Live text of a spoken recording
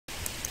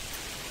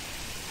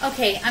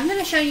Okay, I'm going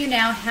to show you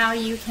now how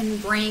you can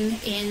bring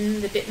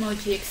in the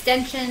Bitmoji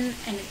extension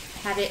and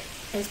have it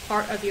as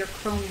part of your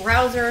Chrome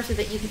browser so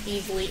that you can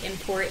easily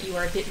import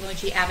your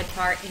Bitmoji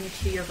avatar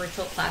into your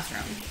virtual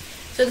classroom.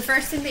 So the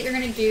first thing that you're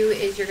going to do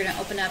is you're going to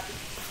open up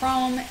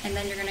Chrome, and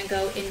then you're going to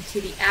go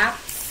into the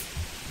apps,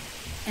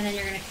 and then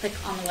you're going to click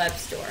on the web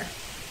store.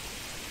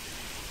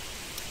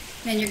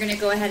 Then you're going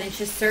to go ahead and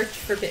just search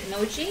for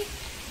Bitmoji.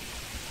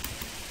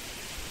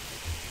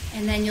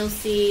 And then you'll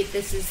see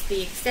this is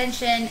the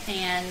extension,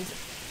 and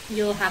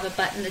you'll have a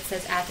button that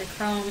says Add to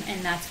Chrome,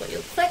 and that's what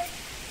you'll click.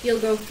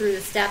 You'll go through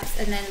the steps,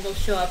 and then it'll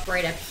show up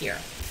right up here.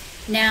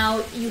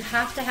 Now, you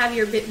have to have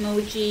your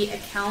Bitmoji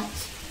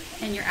account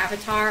and your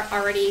avatar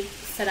already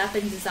set up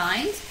and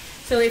designed.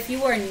 So if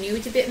you are new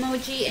to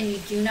Bitmoji and you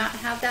do not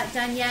have that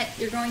done yet,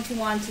 you're going to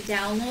want to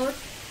download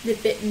the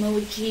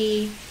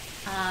Bitmoji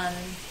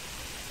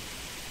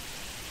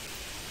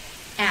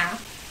app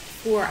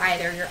for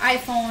either your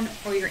iPhone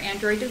or your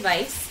Android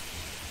device,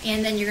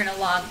 and then you're going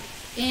to log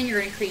in, you're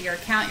going to create your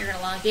account, you're going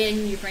to log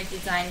in, you're going to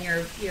design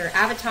your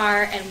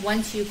avatar, and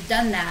once you've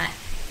done that,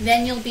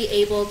 then you'll be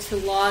able to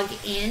log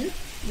in.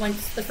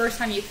 Once the first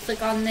time you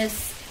click on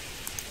this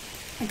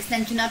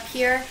extension up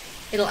here,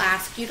 it'll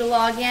ask you to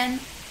log in,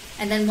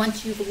 and then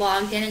once you've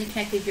logged in and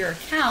connected your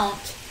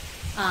account,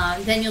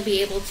 then you'll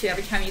be able to,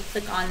 every time you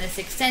click on this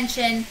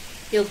extension,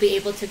 you'll be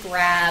able to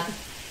grab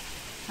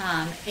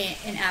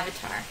an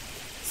avatar.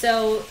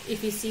 So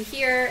if you see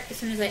here, as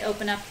soon as I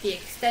open up the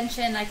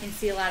extension, I can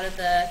see a lot of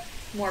the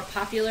more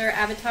popular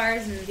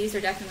avatars, and these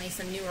are definitely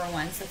some newer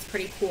ones. That's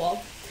pretty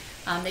cool.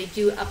 They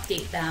do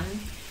update them.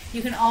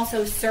 You can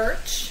also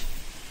search.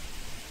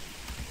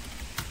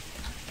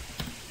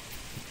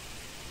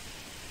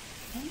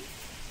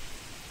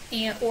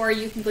 Or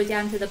you can go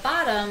down to the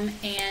bottom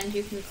and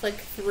you can click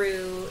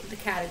through the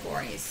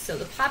categories. So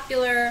the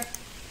popular,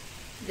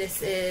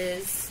 this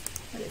is,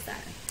 what is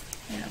that?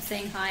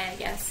 Saying hi, I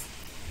guess.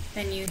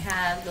 Then you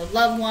have the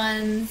loved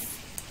ones,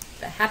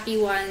 the happy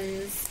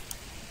ones,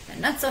 the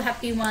not so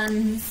happy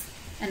ones,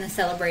 and the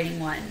celebrating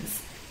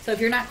ones. So if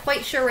you're not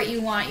quite sure what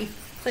you want, you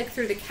click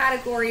through the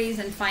categories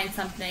and find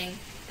something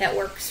that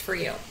works for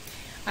you.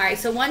 All right,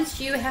 so once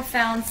you have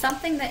found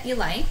something that you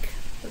like,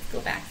 let's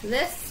go back to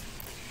this.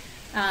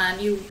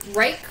 You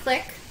right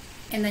click,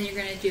 and then you're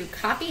going to do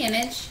copy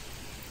image,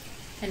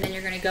 and then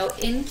you're going to go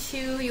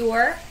into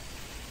your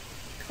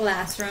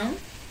classroom.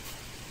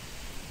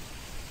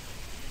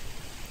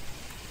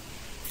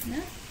 No,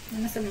 I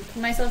must have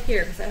put myself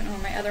here because I don't know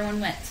where my other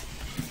one went.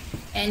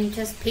 And you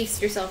just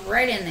paste yourself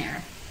right in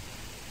there.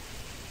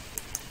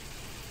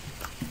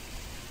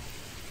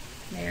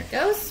 There it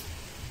goes.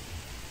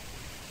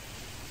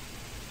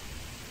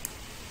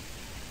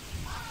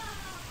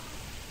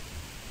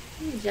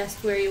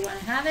 Just where you want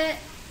to have it.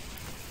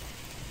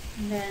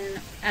 And then,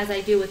 as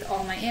I do with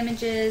all my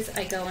images,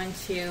 I go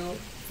into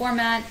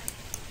Format,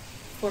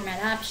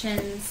 Format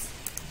Options,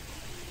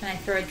 and I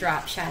throw a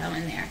drop shadow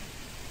in there.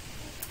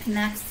 And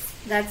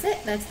that's it.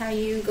 That's how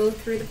you go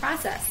through the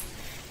process.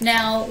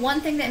 Now, one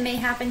thing that may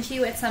happen to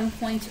you at some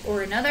point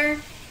or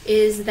another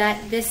is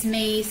that this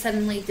may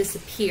suddenly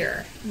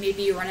disappear.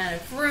 Maybe you run out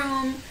of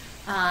room,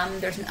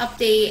 there's an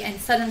update,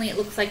 and suddenly it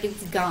looks like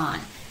it's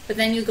gone. But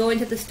then you go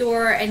into the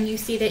store and you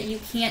see that you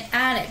can't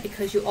add it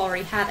because you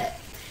already have it.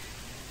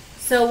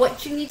 So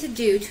what you need to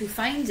do to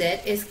find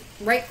it is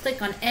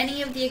right-click on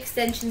any of the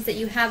extensions that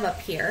you have up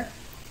here,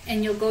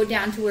 and you'll go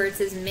down to where it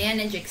says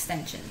Manage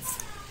Extensions.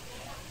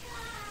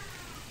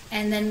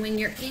 And then when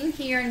you're in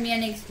here and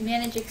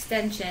manage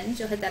extensions,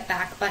 you'll hit that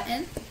back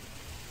button.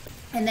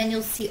 And then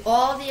you'll see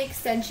all the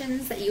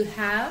extensions that you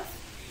have.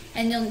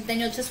 And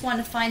then you'll just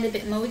want to find the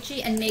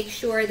Bitmoji and make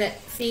sure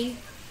that, see,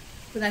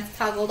 when that's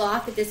toggled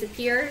off, it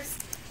disappears.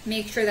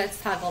 Make sure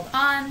that's toggled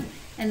on.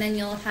 And then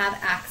you'll have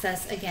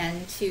access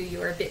again to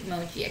your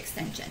Bitmoji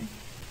extension.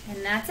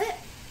 And that's it.